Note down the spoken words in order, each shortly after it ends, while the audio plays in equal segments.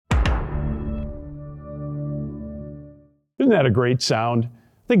Isn't that a great sound?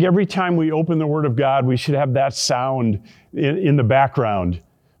 I think every time we open the Word of God, we should have that sound in the background,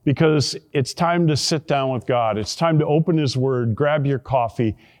 because it's time to sit down with God. It's time to open His Word, grab your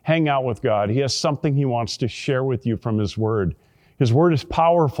coffee, hang out with God. He has something He wants to share with you from His Word. His Word is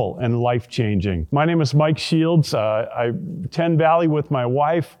powerful and life-changing. My name is Mike Shields. I attend Valley with my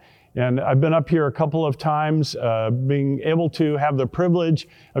wife, and I've been up here a couple of times, being able to have the privilege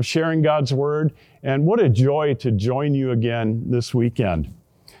of sharing God's Word. And what a joy to join you again this weekend.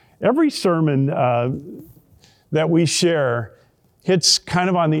 Every sermon that we share hits kind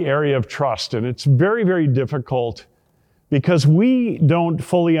of on the area of trust, and it's very, very difficult because we don't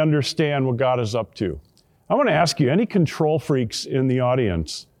fully understand what God is up to. I want to ask you, any control freaks in the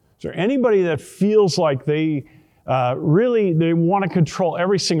audience? Is there anybody that feels like they want to control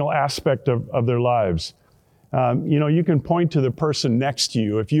every single aspect of their lives? You can point to the person next to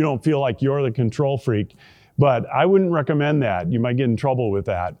you if you don't feel like you're the control freak, but I wouldn't recommend that. You might get in trouble with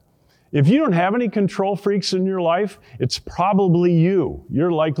that. If you don't have any control freaks in your life, it's probably you.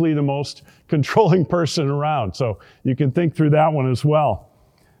 You're likely the most controlling person around, so you can think through that one as well.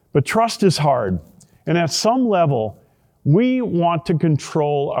 But trust is hard, and at some level, we want to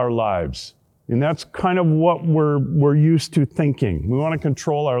control our lives, and that's kind of what we're used to thinking. We want to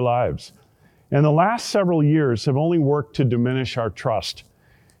control our lives. And the last several years have only worked to diminish our trust.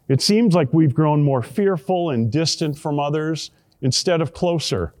 It seems like we've grown more fearful and distant from others instead of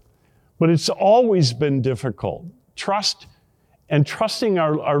closer. But it's always been difficult. Trust and trusting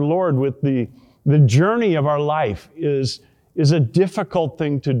our Lord with the journey of our life is a difficult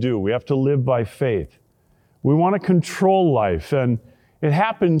thing to do. We have to live by faith. We want to control life, and it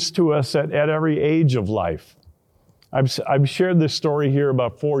happens to us at every age of life. I've shared this story here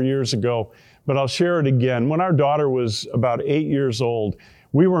about 4 years ago, but I'll share it again. When our daughter was about 8 years old,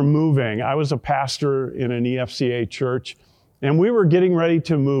 we were moving. I was a pastor in an EFCA church, and we were getting ready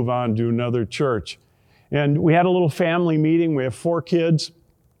to move on to another church. And we had a little family meeting. We have 4 kids.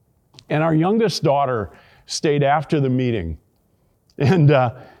 And our youngest daughter stayed after the meeting. And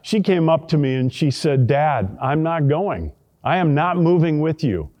she came up to me and she said, "Dad, I'm not going. I am not moving with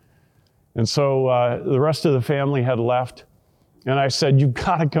you." And so the rest of the family had left. And I said, "You've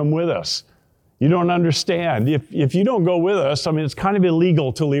got to come with us. You don't understand. If you don't go with us, it's kind of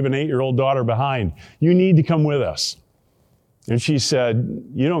illegal to leave an 8-year-old daughter behind. You need to come with us." And she said,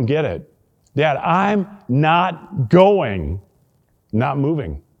 "You don't get it. Dad, I'm not going, not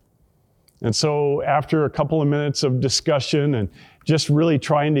moving." And so after a couple of minutes of discussion and just really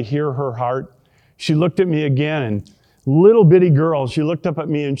trying to hear her heart, she looked at me again, and little bitty girl, she looked up at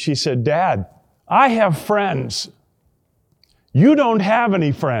me and she said, "Dad, I have friends. You don't have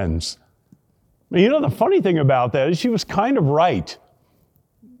any friends." The funny thing about that is she was kind of right.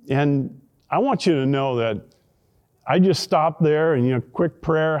 And I want you to know that I just stopped there and, quick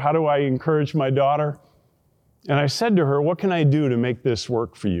prayer, how do I encourage my daughter? And I said to her, "What can I do to make this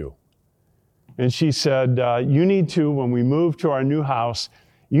work for you?" And she said, "You need to, when we move to our new house,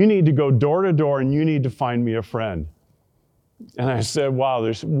 you need to go door to door and you need to find me a friend." And I said, "Wow,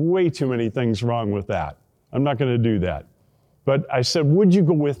 there's way too many things wrong with that. I'm not going to do that." But I said, "Would you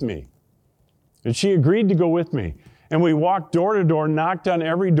go with me?" And she agreed to go with me. And we walked door to door, knocked on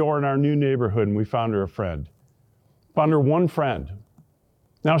every door in our new neighborhood, and we found her a friend. Found her one friend.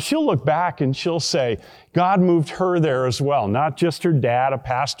 Now she'll look back and she'll say, God moved her there as well. Not just her dad, a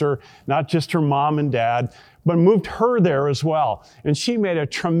pastor, not just her mom and dad, but moved her there as well. And she made a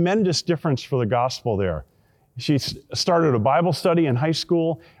tremendous difference for the gospel there. She started a Bible study in high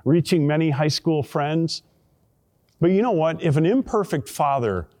school, reaching many high school friends. But you know what? If an imperfect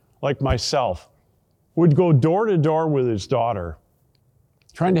father like myself would go door to door with his daughter,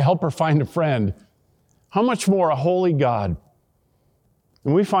 trying to help her find a friend, how much more a holy God?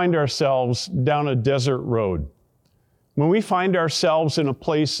 When we find ourselves down a desert road, when we find ourselves in a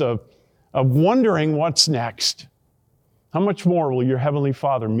place of wondering what's next, how much more will your Heavenly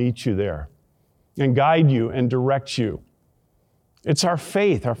Father meet you there and guide you and direct you? It's our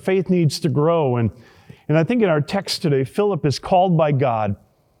faith. Our faith needs to grow. And I think in our text today, Philip is called by God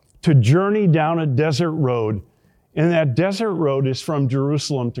to journey down a desert road, and that desert road is from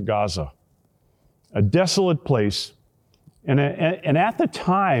Jerusalem to Gaza. A desolate place, and at the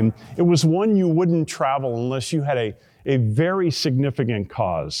time, it was one you wouldn't travel unless you had a very significant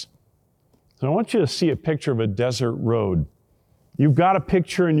cause. So I want you to see a picture of a desert road. You've got a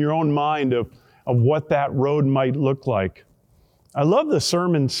picture in your own mind of what that road might look like. I love the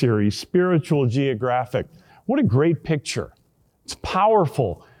sermon series, Spiritual Geographic. What a great picture. It's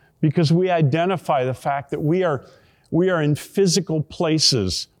powerful because we identify the fact that we are in physical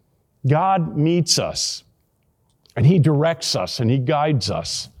places. God meets us. And he directs us and he guides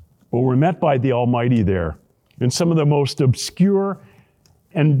us. But we're met by the Almighty there in some of the most obscure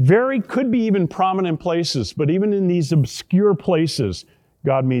and could be even prominent places. But even in these obscure places,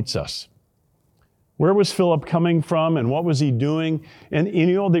 God meets us. Where was Philip coming from and what was he doing? And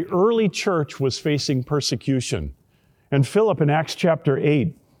the early church was facing persecution. And Philip in Acts chapter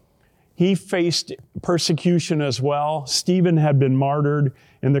 8, he faced persecution as well. Stephen had been martyred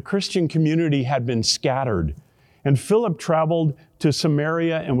and the Christian community had been scattered. And Philip traveled to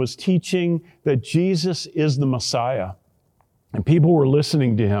Samaria and was teaching that Jesus is the Messiah. And people were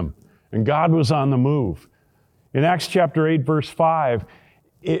listening to him and God was on the move. In Acts chapter 8, verse 5,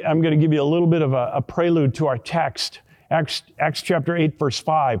 I'm going to give you a little bit of a prelude to our text. Acts chapter 8, verse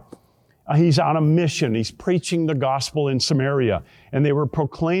 5. He's on a mission. He's preaching the gospel in Samaria, and they were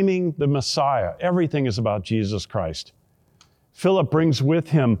proclaiming the Messiah. Everything is about Jesus Christ. Philip brings with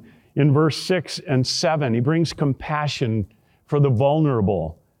him, in verse 6 and 7, he brings compassion for the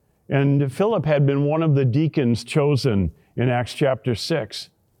vulnerable. And Philip had been one of the deacons chosen in Acts chapter 6.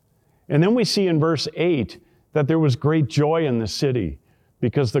 And then we see in verse 8 that there was great joy in the city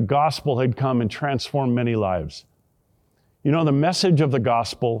because the gospel had come and transformed many lives. You know, the message of the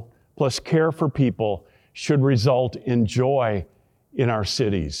gospel plus care for people should result in joy in our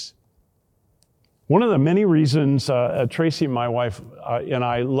cities. One of the many reasons Tracy, my wife, and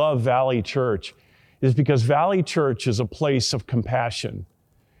I love Valley Church is because Valley Church is a place of compassion.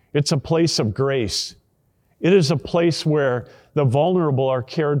 It's a place of grace. It is a place where the vulnerable are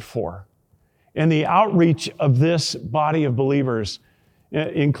cared for. And the outreach of this body of believers,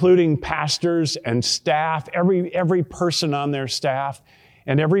 including pastors and staff, every person on their staff,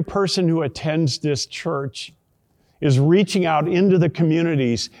 and every person who attends this church is reaching out into the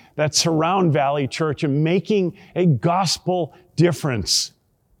communities that surround Valley Church and making a gospel difference,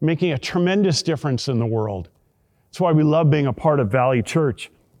 making a tremendous difference in the world. That's why we love being a part of Valley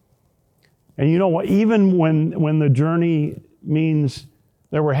Church. And you know what? Even when the journey means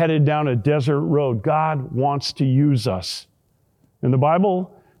that we're headed down a desert road, God wants to use us. And the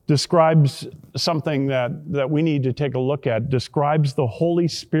Bible describes something that we need to take a look at, describes the Holy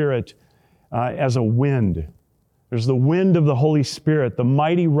Spirit as a wind. There's the wind of the Holy Spirit, the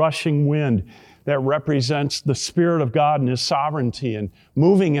mighty rushing wind that represents the Spirit of God and His sovereignty and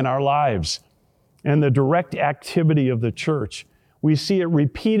moving in our lives, and the direct activity of the church. We see it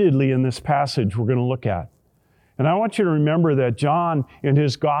repeatedly in this passage we're going to look at. And I want you to remember that John in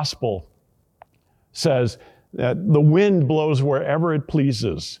his gospel says that the wind blows wherever it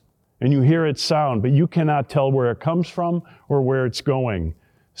pleases, and you hear its sound, but you cannot tell where it comes from or where it's going.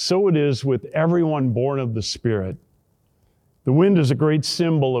 So it is with everyone born of the Spirit. The wind is a great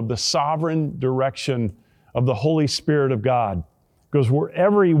symbol of the sovereign direction of the Holy Spirit of God. It goes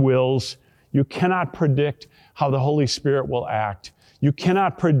wherever He wills. You cannot predict how the Holy Spirit will act. You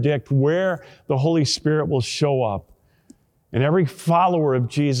cannot predict where the Holy Spirit will show up. And every follower of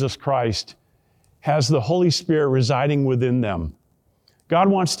Jesus Christ has the Holy Spirit residing within them. God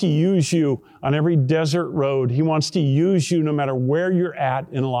wants to use you on every desert road. He wants to use you no matter where you're at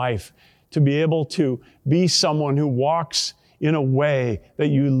in life to be able to be someone who walks in a way that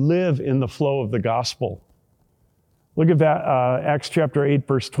you live in the flow of the gospel. Look at that, Acts chapter 8,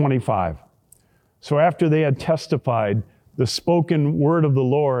 verse 25. So after they had testified the spoken word of the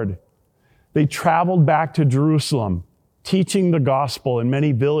Lord, they traveled back to Jerusalem, teaching the gospel in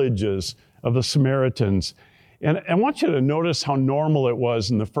many villages of the Samaritans. And I want you to notice how normal it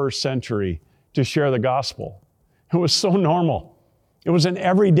was in the first century to share the gospel. It was so normal. It was an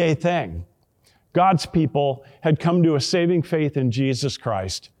everyday thing. God's people had come to a saving faith in Jesus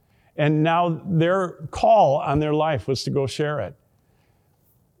Christ, and now their call on their life was to go share it.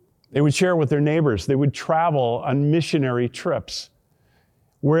 They would share with their neighbors. They would travel on missionary trips.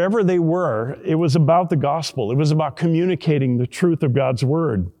 Wherever they were, it was about the gospel. It was about communicating the truth of God's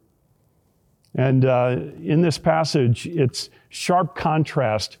word. And in this passage, it's sharp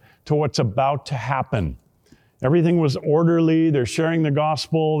contrast to what's about to happen. Everything was orderly. They're sharing the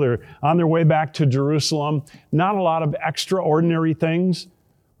gospel. They're on their way back to Jerusalem. Not a lot of extraordinary things.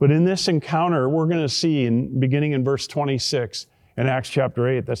 But in this encounter, we're going to see, beginning in verse 26 in Acts chapter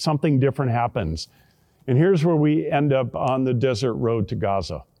 8, that something different happens. And here's where we end up on the desert road to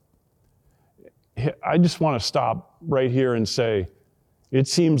Gaza. I just want to stop right here and say, it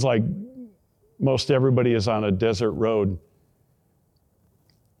seems like most everybody is on a desert road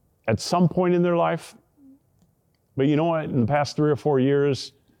at some point in their life. But you know what? In the past 3 or 4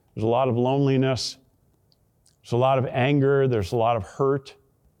 years, there's a lot of loneliness. There's a lot of anger. There's a lot of hurt.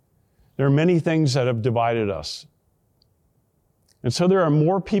 There are many things that have divided us. And so there are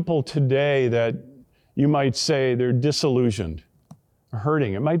more people today that You might say they're disillusioned,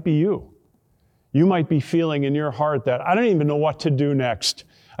 hurting. It might be you. You might be feeling in your heart that I don't even know what to do next.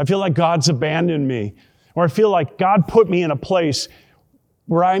 I feel like God's abandoned me, or I feel like God put me in a place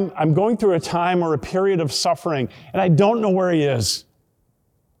where I'm going through a time or a period of suffering, and I don't know where He is.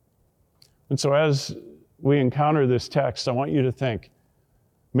 And so as we encounter this text, I want you to think,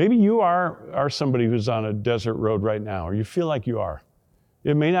 maybe you are somebody who's on a desert road right now, or you feel like you are.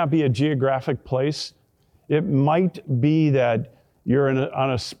 It may not be a geographic place. It might be that you're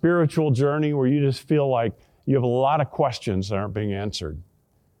on a spiritual journey where you just feel like you have a lot of questions that aren't being answered.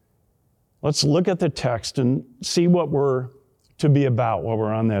 Let's look at the text and see what we're to be about while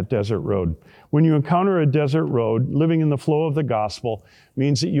we're on that desert road. When you encounter a desert road, living in the flow of the gospel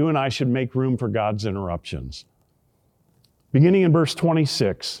means that you and I should make room for God's interruptions. Beginning in verse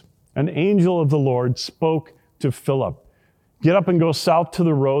 26, an angel of the Lord spoke to Philip, "Get up and go south to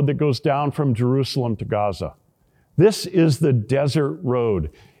the road that goes down from Jerusalem to Gaza." This is the desert road.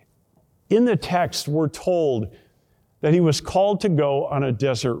 In the text, we're told that he was called to go on a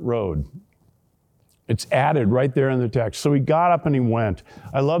desert road. It's added right there in the text. So he got up and he went.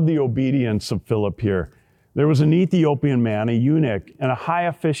 I love the obedience of Philip here. There was an Ethiopian man, a eunuch, and a high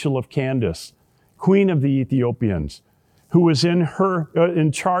official of Candace, queen of the Ethiopians, who was in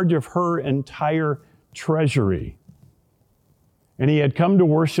charge of her entire treasury. And he had come to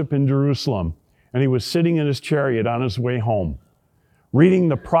worship in Jerusalem, and he was sitting in his chariot on his way home, reading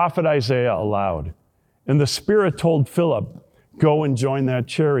the prophet Isaiah aloud. And the Spirit told Philip, "Go and join that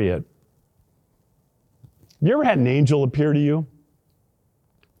chariot." Have you ever had an angel appear to you?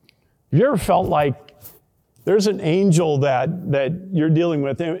 Have you ever felt like there's an angel that you're dealing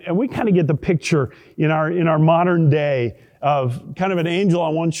with? And we kind of get the picture in our modern day of kind of an angel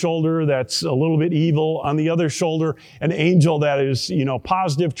on one shoulder that's a little bit evil, on the other shoulder, an angel that is,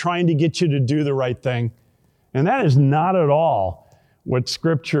 positive, trying to get you to do the right thing. And that is not at all what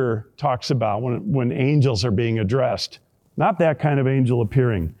Scripture talks about when angels are being addressed. Not that kind of angel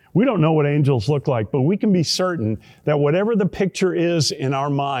appearing. We don't know what angels look like, but we can be certain that whatever the picture is in our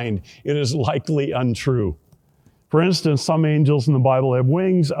mind, it is likely untrue. For instance, some angels in the Bible have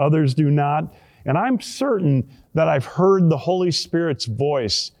wings, others do not. And I'm certain that I've heard the Holy Spirit's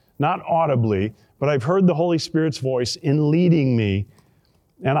voice, not audibly, but I've heard the Holy Spirit's voice in leading me.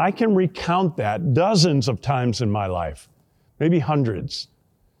 And I can recount that dozens of times in my life, maybe hundreds.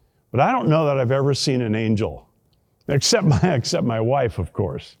 But I don't know that I've ever seen an angel, except my wife, of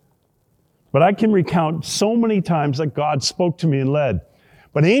course. But I can recount so many times that God spoke to me and led.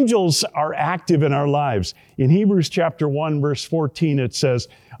 But angels are active in our lives. In Hebrews chapter 1, verse 14, it says,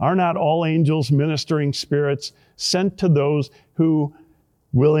 "Are not all angels ministering spirits sent to those who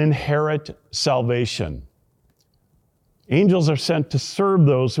will inherit salvation?" Angels are sent to serve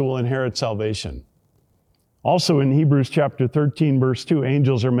those who will inherit salvation. Also in Hebrews chapter 13, verse 2,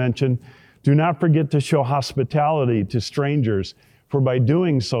 angels are mentioned. "Do not forget to show hospitality to strangers, for by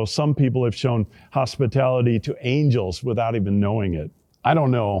doing so, some people have shown hospitality to angels without even knowing it." I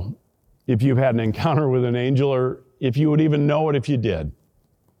don't know if you've had an encounter with an angel or if you would even know it if you did.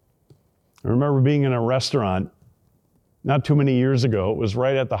 I remember being in a restaurant not too many years ago. It was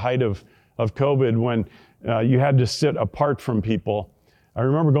right at the height of COVID when you had to sit apart from people. I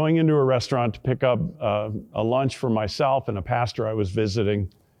remember going into a restaurant to pick up a lunch for myself and a pastor I was visiting.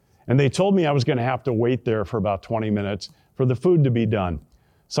 And they told me I was going to have to wait there for about 20 minutes for the food to be done.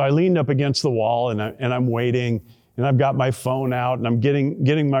 So I leaned up against the wall and I'm waiting, and I've got my phone out and I'm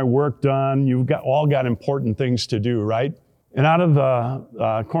getting my work done. You've all got important things to do, right? And out of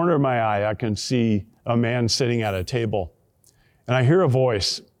the corner of my eye, I can see a man sitting at a table. And I hear a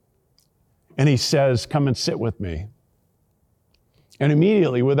voice, and he says, "Come and sit with me." And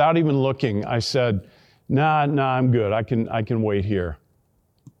immediately, without even looking, I said, Nah, I'm good. I can wait here."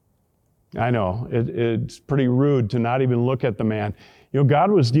 I know, it's pretty rude to not even look at the man.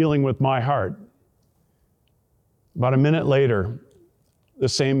 God was dealing with my heart. About a minute later, the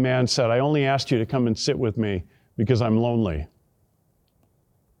same man said, "I only asked you to come and sit with me because I'm lonely."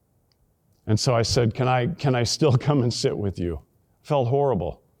 And so I said, can I still come and sit with you? I felt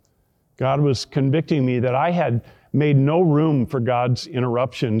horrible. God was convicting me that I had made no room for God's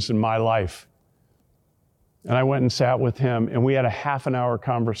interruptions in my life. And I went and sat with him, and we had a half an hour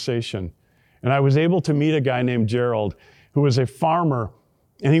conversation. And I was able to meet a guy named Gerald, who was a farmer,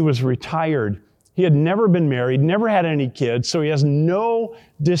 and he was retired. He had never been married, never had any kids, so he has no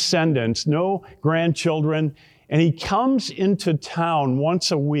descendants, no grandchildren. And he comes into town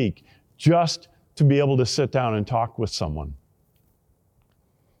once a week just to be able to sit down and talk with someone.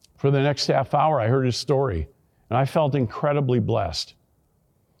 For the next half hour, I heard his story, and I felt incredibly blessed.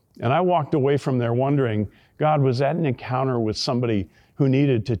 And I walked away from there wondering, God, was that an encounter with somebody who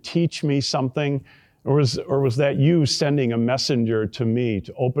needed to teach me something? Or was that you sending a messenger to me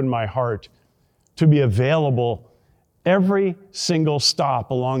to open my heart, to be available every single stop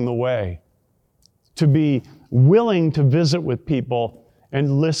along the way, to be willing to visit with people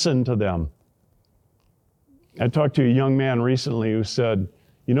and listen to them? I talked to a young man recently who said,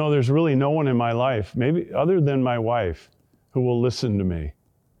 there's really no one in my life, maybe other than my wife, who will listen to me.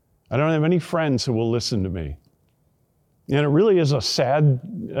 I don't have any friends who will listen to me. And it really is a sad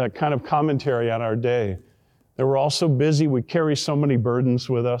kind of commentary on our day, that we're all so busy, we carry so many burdens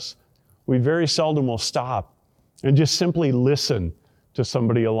with us, we very seldom will stop and just simply listen to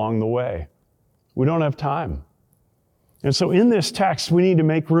somebody along the way. We don't have time. And so in this text, we need to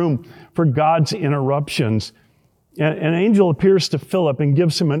make room for God's interruptions. An angel appears to Philip and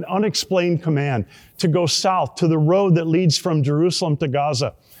gives him an unexplained command to go south to the road that leads from Jerusalem to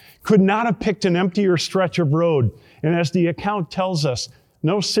Gaza. Could not have picked an emptier stretch of road. And as the account tells us,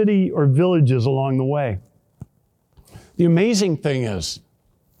 no city or villages along the way. The amazing thing is,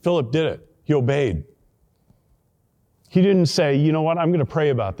 Philip did it. He obeyed. He didn't say, you know what, I'm going to pray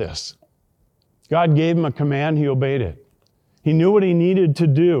about this. God gave him a command, he obeyed it. He knew what he needed to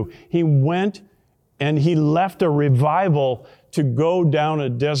do. He went and he left a revival to go down a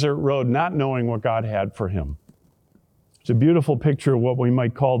desert road, not knowing what God had for him. It's a beautiful picture of what we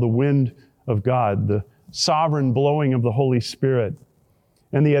might call the wind of God, the sovereign blowing of the Holy Spirit,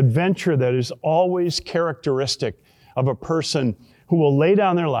 and the adventure that is always characteristic of a person who will lay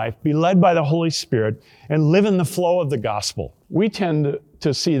down their life, be led by the Holy Spirit, and live in the flow of the gospel. We tend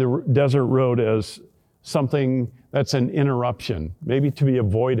to see the desert road as something that's an interruption, maybe to be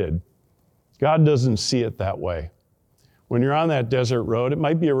avoided. God doesn't see it that way. When you're on that desert road, it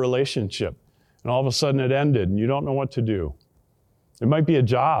might be a relationship, and all of a sudden it ended, and you don't know what to do. It might be a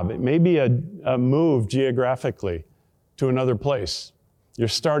job. It may be a move geographically to another place. You're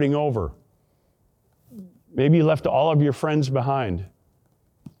starting over. Maybe you left all of your friends behind.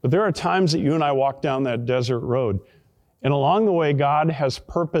 But there are times that you and I walk down that desert road, and along the way, God has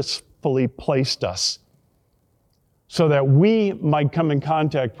purposefully placed us so that we might come in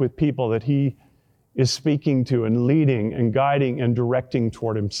contact with people that he is speaking to and leading and guiding and directing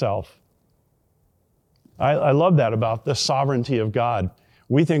toward himself. I love that about the sovereignty of God.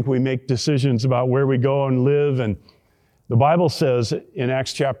 We think we make decisions about where we go and live, and the Bible says in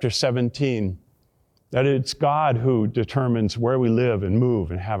Acts chapter 17 that it's God who determines where we live and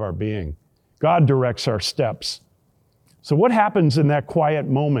move and have our being. God directs our steps. So what happens in that quiet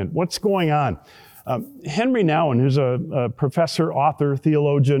moment? What's going on? Henry Nouwen, who's a professor, author,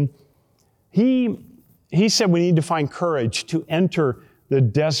 theologian, he said we need to find courage to enter the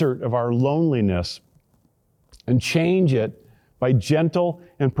desert of our loneliness and change it by gentle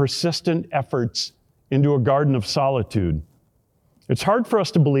and persistent efforts into a garden of solitude. It's hard for us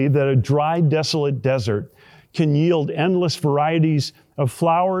to believe that a dry, desolate desert can yield endless varieties of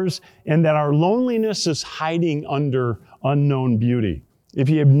flowers and that our loneliness is hiding under unknown beauty. If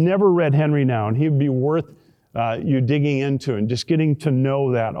you have never read Henry Nouwen, he would be worth you digging into and just getting to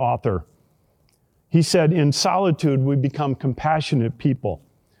know that author. He said, in solitude, we become compassionate people,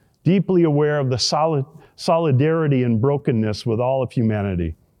 deeply aware of the solidarity and brokenness with all of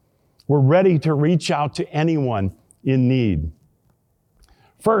humanity. We're ready to reach out to anyone in need.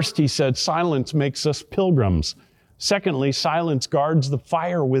 First, he said, silence makes us pilgrims. Secondly, silence guards the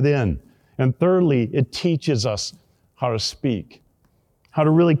fire within. And thirdly, it teaches us how to speak, how to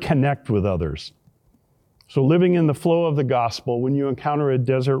really connect with others. So living in the flow of the gospel, when you encounter a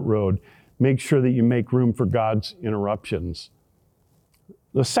desert road, make sure that you make room for God's interruptions.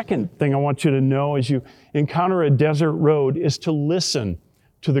 The second thing I want you to know as you encounter a desert road is to listen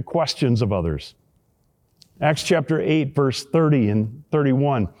to the questions of others. Acts chapter 8, verse 30 and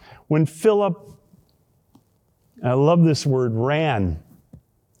 31. When Philip, I love this word, ran.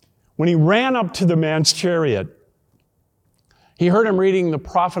 When he ran up to the man's chariot, he heard him reading the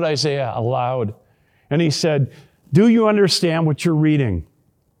prophet Isaiah aloud. And he said, do you understand what you're reading?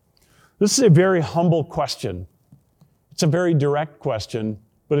 This is a very humble question. It's a very direct question,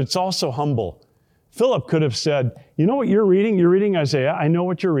 but it's also humble. Philip could have said, you know what you're reading? You're reading Isaiah. I know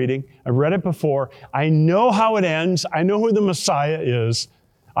what you're reading. I've read it before. I know how it ends. I know who the Messiah is.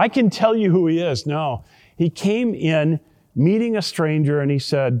 I can tell you who he is. No, he came in meeting a stranger and he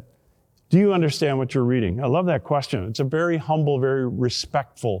said, do you understand what you're reading? I love that question. It's a very humble, very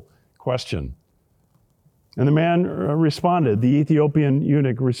respectful question. And the man responded, the Ethiopian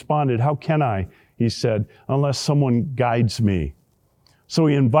eunuch responded, how can I, he said, unless someone guides me. So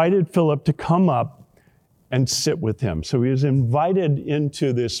he invited Philip to come up and sit with him. So he was invited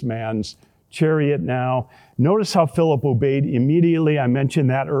into this man's chariot now. Notice how Philip obeyed immediately. I mentioned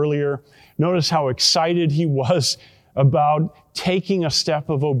that earlier. Notice how excited he was about taking a step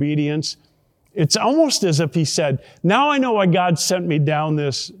of obedience. It's almost as if he said, now I know why God sent me down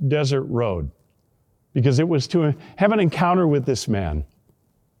this desert road, because it was to have an encounter with this man.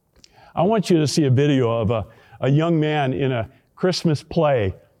 I want you to see a video of a young man in a Christmas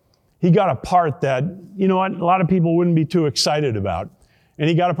play. He got a part that, you know what, a lot of people wouldn't be too excited about. And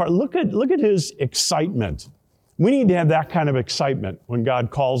he got a part. Look at his excitement. We need to have that kind of excitement when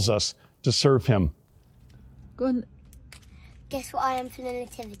God calls us to serve him. Go on. Guess what I am for the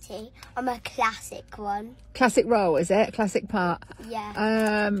nativity? I'm a classic one. Classic role, is it? Classic part?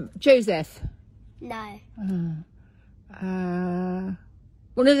 Yeah. Joseph? No.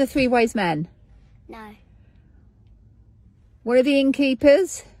 One of the three wise men? No. One of the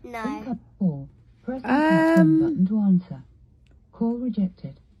innkeepers? No. Press the button to answer. Call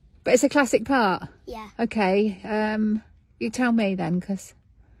rejected. But it's a classic part? Yeah. Okay. You tell me then, because...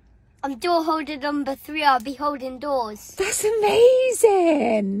 I'm door holder number 3. I'll be holding doors. That's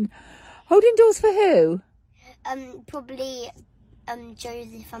amazing! Holding doors for who? Probably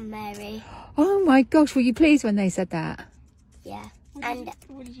Joseph and Mary. Oh my gosh, were you pleased when they said that? Yeah.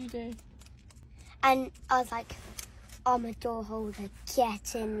 What did you do? And I was like, I'm a door holder.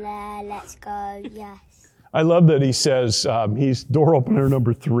 Get in there. Let's go. Yes. I love that he says he's door opener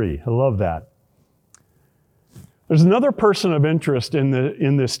number 3. I love that. There's another person of interest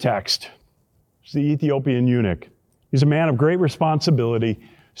in this text. It's the Ethiopian eunuch. He's a man of great responsibility,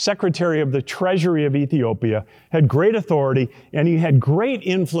 secretary of the treasury of Ethiopia, had great authority, and he had great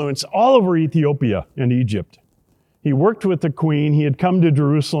influence all over Ethiopia and Egypt. He worked with the queen. He had come to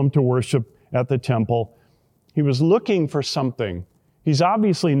Jerusalem to worship at the temple. He was looking for something. He's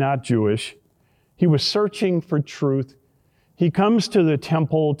obviously not Jewish. He was searching for truth. He comes to the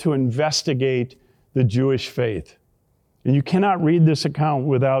temple to investigate the Jewish faith. And you cannot read this account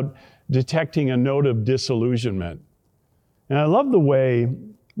without detecting a note of disillusionment. And I love the way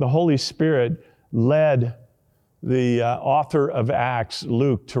the Holy Spirit led the author of Acts,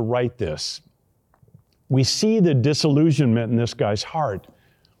 Luke, to write this. We see the disillusionment in this guy's heart.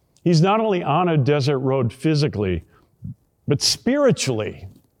 He's not only on a desert road physically, but spiritually,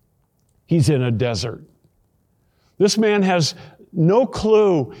 he's in a desert. This man has no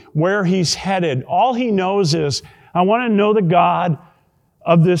clue where he's headed. All he knows is, I want to know the God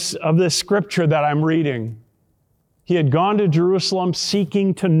of this scripture that I'm reading. He had gone to Jerusalem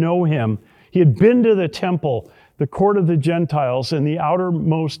seeking to know him. He had been to the temple, the court of the Gentiles, in the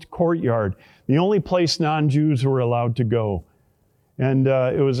outermost courtyard, the only place non-Jews were allowed to go. And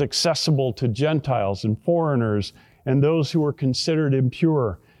it was accessible to Gentiles and foreigners and those who were considered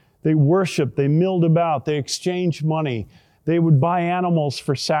impure. They worshiped, they milled about, they exchanged money. They would buy animals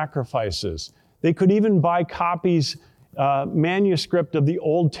for sacrifices. They could even buy copies, manuscript of the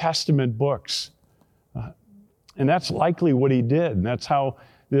Old Testament books. And that's likely what he did. And that's how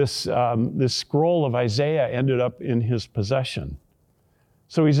this scroll of Isaiah ended up in his possession.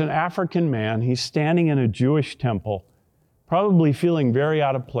 So he's an African man. He's standing in a Jewish temple, probably feeling very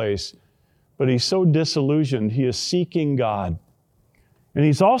out of place, but he's so disillusioned, he is seeking God. And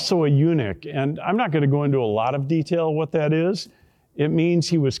he's also a eunuch, and I'm not going to go into a lot of detail what that is. It means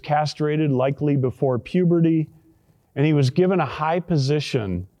he was castrated likely before puberty, and he was given a high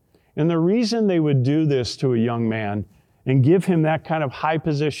position. And the reason they would do this to a young man and give him that kind of high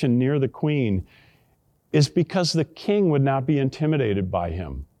position near the queen is because the king would not be intimidated by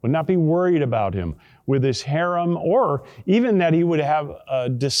him, would not be worried about him with his harem, or even that he would have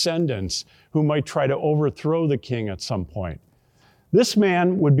descendants who might try to overthrow the king at some point. This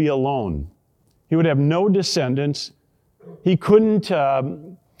man would be alone. He would have no descendants. He couldn't,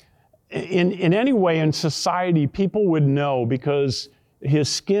 in any way in society, people would know because his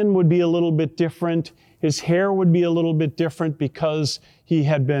skin would be a little bit different. His hair would be a little bit different because he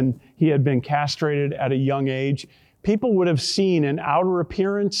had been castrated at a young age. People would have seen an outer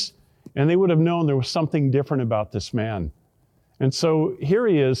appearance, and they would have known there was something different about this man. And so here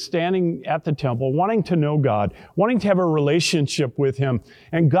he is standing at the temple, wanting to know God, wanting to have a relationship with him.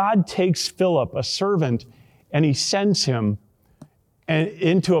 And God takes Philip, a servant, and he sends him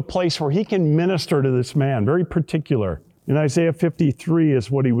into a place where he can minister to this man, very particular. In Isaiah 53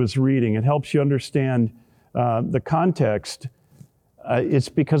 is what he was reading. It helps you understand the context. It's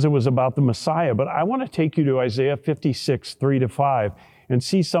because it was about the Messiah. But I want to take you to Isaiah 56, 3-5, and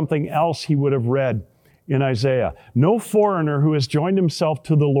see something else he would have read in Isaiah. No foreigner who has joined himself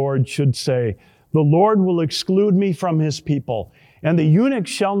to the Lord should say, the Lord will exclude me from his people. And the eunuch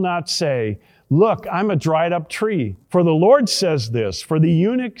shall not say, Look, I'm a dried up tree. For the Lord says this, for the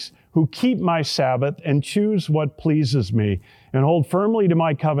eunuchs who keep my Sabbath and choose what pleases me and hold firmly to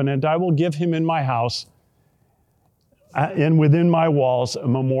my covenant, I will give him in my house and within my walls a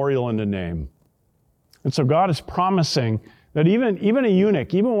memorial and a name. And so God is promising that even a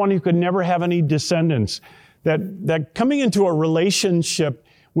eunuch, even one who could never have any descendants, that coming into a relationship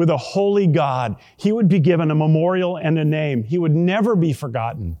with a holy God, he would be given a memorial and a name. He would never be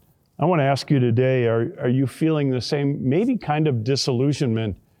forgotten. I want to ask you today, are you feeling the same, maybe kind of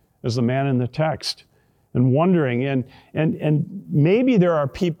disillusionment as the man in the text, and wondering, and maybe there are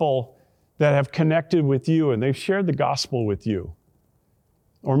people that have connected with you and they've shared the gospel with you.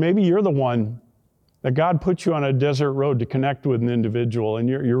 Or maybe you're the one that God put you on a desert road to connect with an individual, and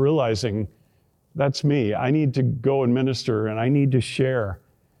you're realizing, that's me. I need to go and minister, and I need to share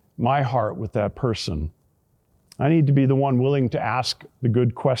my heart with that person. I need to be the one willing to ask the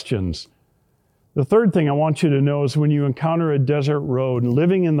good questions. The third thing I want you to know is when you encounter a desert road,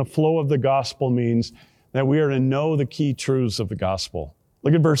 living in the flow of the gospel means that we are to know the key truths of the gospel.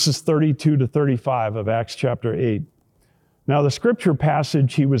 Look at verses 32 to 35 of Acts chapter 8. Now the scripture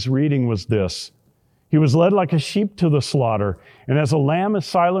passage he was reading was this: He was led like a sheep to the slaughter, and as a lamb is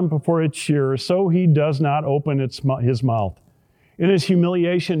silent before its shearer, so he does not open his mouth. In his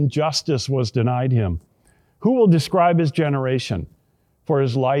humiliation, justice was denied him. Who will describe his generation? For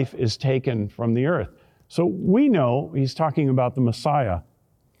his life is taken from the earth. So we know he's talking about the Messiah.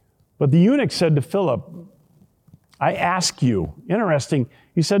 But the eunuch said to Philip, I ask you, interesting,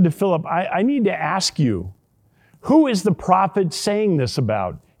 he said to Philip, I need to ask you, who is the prophet saying this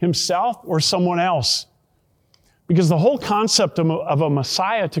about? Himself or someone else? Because the whole concept of a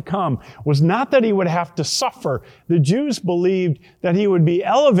Messiah to come was not that he would have to suffer. The Jews believed that he would be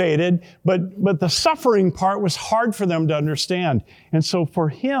elevated, but the suffering part was hard for them to understand. And so for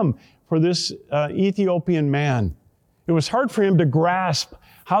him, for this Ethiopian man, it was hard for him to grasp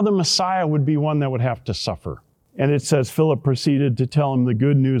how the Messiah would be one that would have to suffer. And it says Philip proceeded to tell him the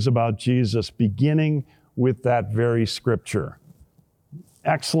good news about Jesus, beginning with that very scripture.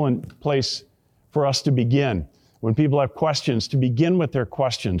 Excellent place for us to begin. When people have questions, to begin with their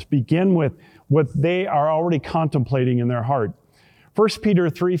questions. Begin with what they are already contemplating in their heart. 1 Peter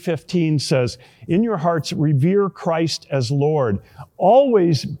 3:15 says, in your hearts revere Christ as Lord.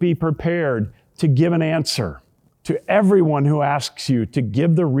 Always be prepared to give an answer to everyone who asks you, to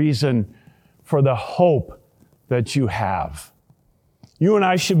give the reason for the hope that you have. You and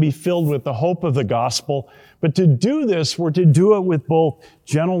I should be filled with the hope of the gospel, but to do this, we're to do it with both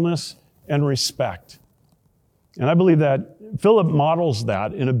gentleness and respect. And I believe that Philip models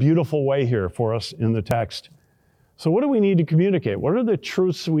that in a beautiful way here for us in the text. So what do we need to communicate? What are the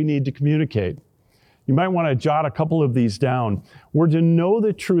truths we need to communicate? You might want to jot a couple of these down. We're to know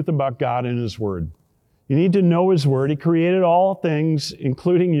the truth about God and His Word. You need to know His Word. He created all things,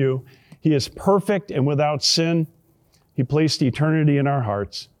 including you. He is perfect and without sin. He placed eternity in our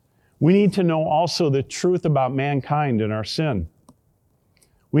hearts. We need to know also the truth about mankind and our sin.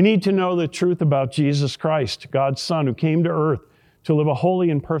 We need to know the truth about Jesus Christ, God's Son, who came to earth to live a holy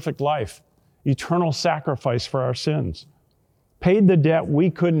and perfect life, eternal sacrifice for our sins, paid the debt we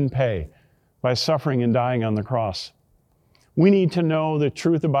couldn't pay by suffering and dying on the cross. We need to know the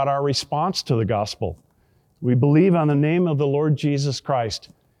truth about our response to the gospel. We believe on the name of the Lord Jesus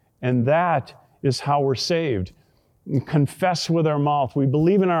Christ, and that is how we're saved. And confess with our mouth. We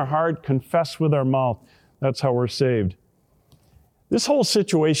believe in our heart, confess with our mouth. That's how we're saved. This whole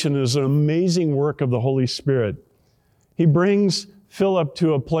situation is an amazing work of the Holy Spirit. He brings Philip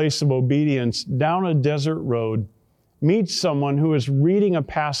to a place of obedience down a desert road, meets someone who is reading a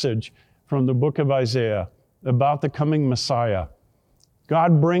passage from the book of Isaiah about the coming Messiah.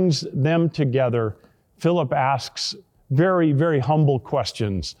 God brings them together. Philip asks very, very humble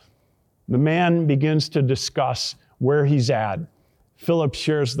questions. The man begins to discuss where he's at. Philip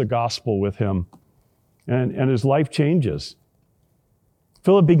shares the gospel with him, and his life changes.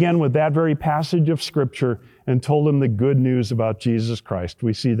 Philip began with that very passage of Scripture and told him the good news about Jesus Christ.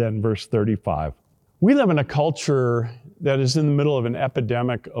 We see that in verse 35. We live in a culture that is in the middle of an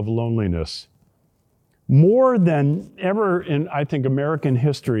epidemic of loneliness. More than ever in, I think, American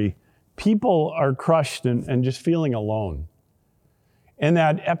history, people are crushed and just feeling alone. And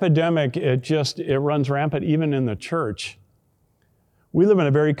that epidemic, it runs rampant even in the church. We live in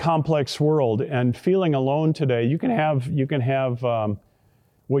a very complex world, and feeling alone today, you can have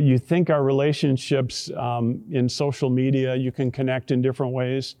what you think are relationships in social media. You can connect in different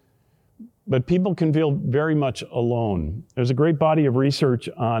ways, but people can feel very much alone. There's a great body of research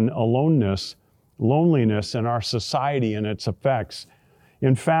on aloneness, loneliness in our society and its effects.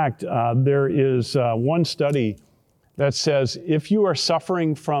 In fact, there is one study that says if you are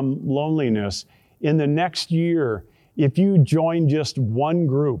suffering from loneliness, in the next year, if you join just one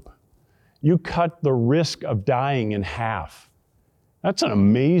group, you cut the risk of dying in half. That's an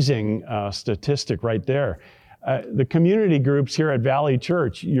amazing statistic right there. The community groups here at Valley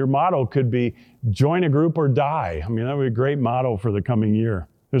Church, your motto could be join a group or die. I mean, that would be a great motto for the coming year.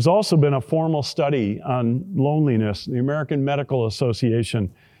 There's also been a formal study on loneliness. The American Medical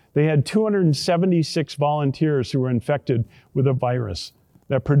Association, they had 276 volunteers who were infected with a virus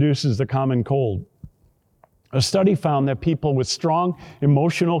that produces the common cold. A study found that people with strong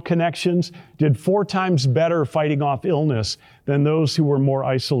emotional connections did 4 times better fighting off illness than those who were more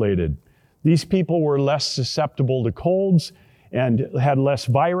isolated. These people were less susceptible to colds and had less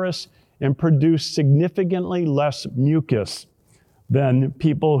virus and produced significantly less mucus than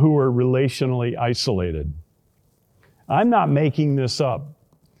people who were relationally isolated. I'm not making this up.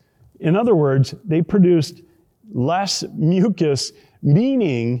 In other words, they produced less mucus,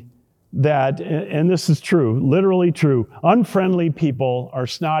 meaning that, and this is true, literally true, unfriendly people are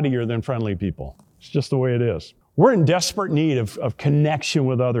snottier than friendly people. It's just the way it is. We're in desperate need of connection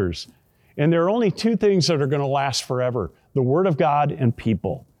with others. And there are only 2 things that are going to last forever, the Word of God and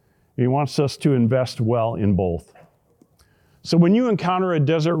people. He wants us to invest well in both. So when you encounter a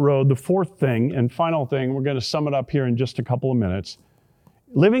desert road, the 4th thing and final thing, we're going to sum it up here in just a couple of minutes.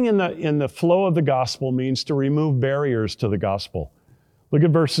 Living in the flow of the gospel means to remove barriers to the gospel. Look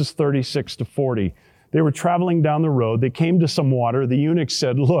at verses 36 to 40. They were traveling down the road. They came to some water. The eunuch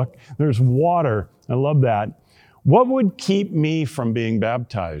said, "Look, there's water." I love that. "What would keep me from being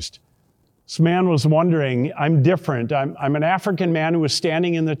baptized?" This man was wondering, I'm different. I'm an African man who was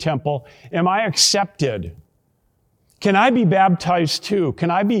standing in the temple. Am I accepted? Can I be baptized too?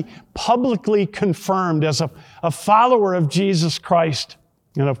 Can I be publicly confirmed as a follower of Jesus Christ?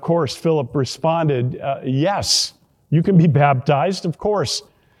 And of course, Philip responded, yes, you can be baptized, of course.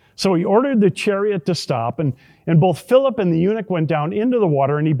 So he ordered the chariot to stop, and both Philip and the eunuch went down into the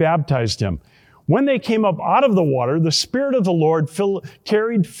water, and he baptized him. When they came up out of the water, the Spirit of the Lord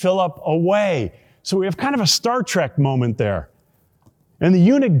carried Philip away. So we have kind of a Star Trek moment there. And the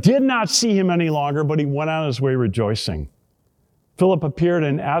eunuch did not see him any longer, but he went on his way rejoicing. Philip appeared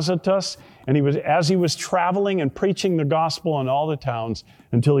in Azotus, and as he was traveling and preaching the gospel in all the towns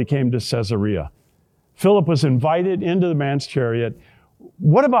until he came to Caesarea. Philip was invited into the man's chariot.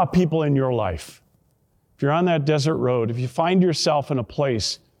 What about people in your life? If you're on that desert road, if you find yourself in a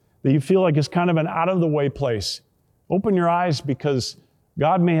place that you feel like is kind of an out-of-the-way place, open your eyes because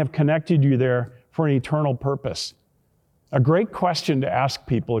God may have connected you there for an eternal purpose. A great question to ask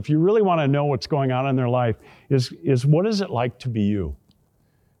people, if you really want to know what's going on in their life, is what is it like to be you?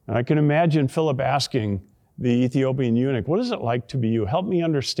 And I can imagine Philip asking the Ethiopian eunuch, what is it like to be you? Help me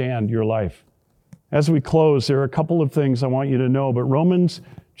understand your life. As we close, there are a couple of things I want you to know, but Romans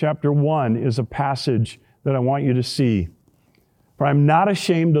chapter 1 is a passage that I want you to see. For I'm not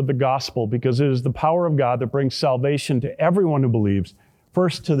ashamed of the gospel, because it is the power of God that brings salvation to everyone who believes,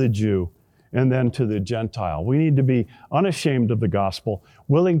 first to the Jew and then to the Gentile. We need to be unashamed of the gospel,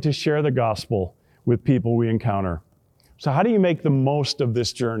 willing to share the gospel with people we encounter. So how do you make the most of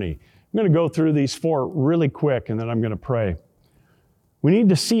this journey? I'm going to go through these 4 really quick, and then I'm going to pray. We need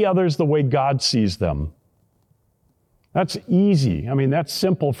to see others the way God sees them. That's easy. I mean, that's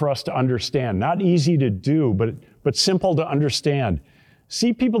simple for us to understand. Not easy to do, but simple to understand.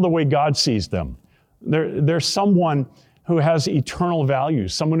 See people the way God sees them. There's someone who has eternal value,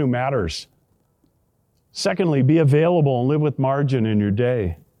 someone who matters. Secondly, be available and live with margin in your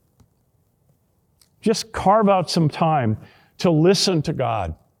day. Just carve out some time to listen to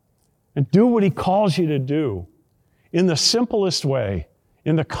God and do what He calls you to do in the simplest way,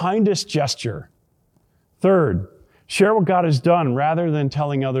 in the kindest gesture. Third, share what God has done rather than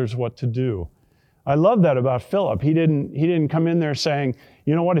telling others what to do. I love that about Philip. He didn't come in there saying,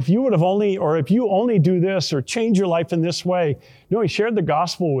 you know what, if you would have only, or if you only do this or change your life in this way. No, he shared the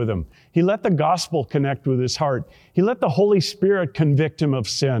gospel with him. He let the gospel connect with his heart. He let the Holy Spirit convict him of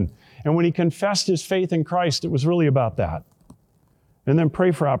sin. And when he confessed his faith in Christ, it was really about that. And then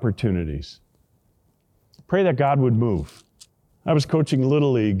pray for opportunities. Pray that God would move. I was coaching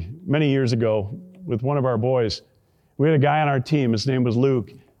Little League many years ago with one of our boys. We had a guy on our team. His name was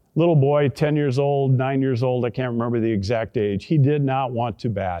Luke. Little boy, 10 years old, 9 years old. I can't remember the exact age. He did not want to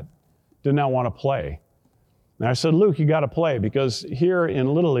bat, did not want to play. And I said, Luke, you got to play, because here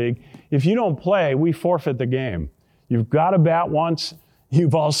in Little League, if you don't play, we forfeit the game. You've got to bat once.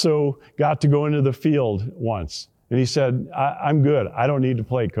 You've also got to go into the field once. And he said, I'm good. I don't need to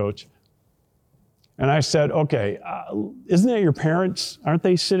play, coach. And I said, okay, isn't that your parents? Aren't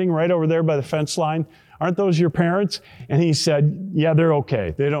they sitting right over there by the fence line? Aren't those your parents? And he said, yeah, they're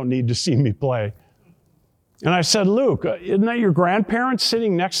okay. They don't need to see me play. And I said, Luke, isn't that your grandparents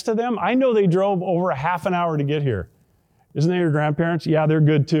sitting next to them? I know they drove over a half an hour to get here. Isn't that your grandparents? Yeah, they're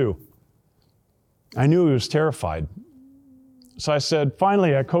good too. I knew he was terrified. So I said,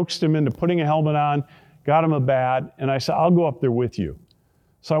 finally, I coaxed him into putting a helmet on, got him a bat, and I said, I'll go up there with you.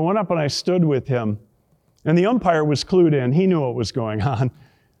 So I went up and I stood with him, and the umpire was clued in. He knew what was going on.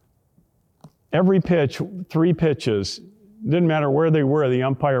 Every pitch, 3 pitches, didn't matter where they were, the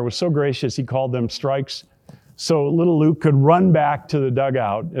umpire was so gracious, he called them strikes. So little Luke could run back to the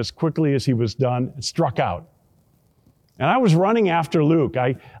dugout as quickly as he was done and struck out. And I was running after Luke.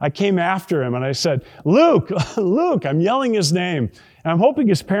 I came after him and I said, Luke, Luke, I'm yelling his name. And I'm hoping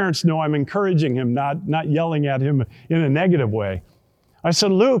his parents know I'm encouraging him, not yelling at him in a negative way. I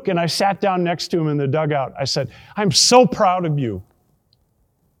said, Luke, and I sat down next to him in the dugout. I said, I'm so proud of you.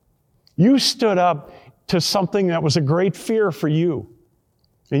 You stood up to something that was a great fear for you,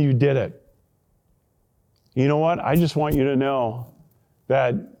 and you did it. You know what? I just want you to know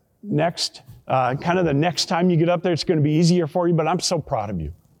that the next time you get up there, it's going to be easier for you, but I'm so proud of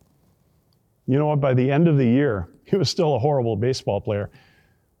you. You know what? By the end of the year, he was still a horrible baseball player,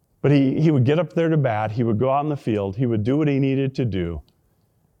 but he would get up there to bat, he would go out in the field, he would do what he needed to do,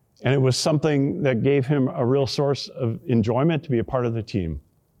 and it was something that gave him a real source of enjoyment to be a part of the team.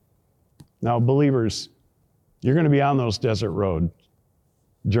 Now, believers, you're going to be on those desert road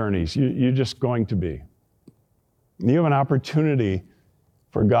journeys. You're just going to be. You have an opportunity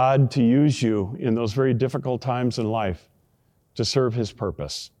for God to use you in those very difficult times in life to serve his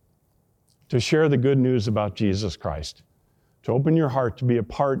purpose, to share the good news about Jesus Christ, to open your heart to be a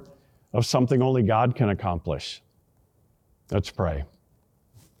part of something only God can accomplish. Let's pray.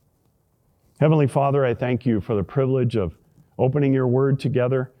 Heavenly Father, I thank you for the privilege of opening your word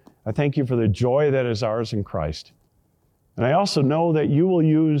together. I thank you for the joy that is ours in Christ. And I also know that you will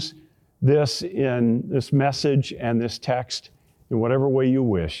use this in this message and this text in whatever way you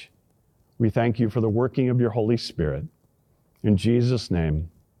wish. We thank you for the working of your Holy Spirit. In Jesus' name,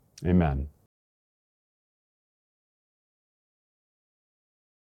 amen.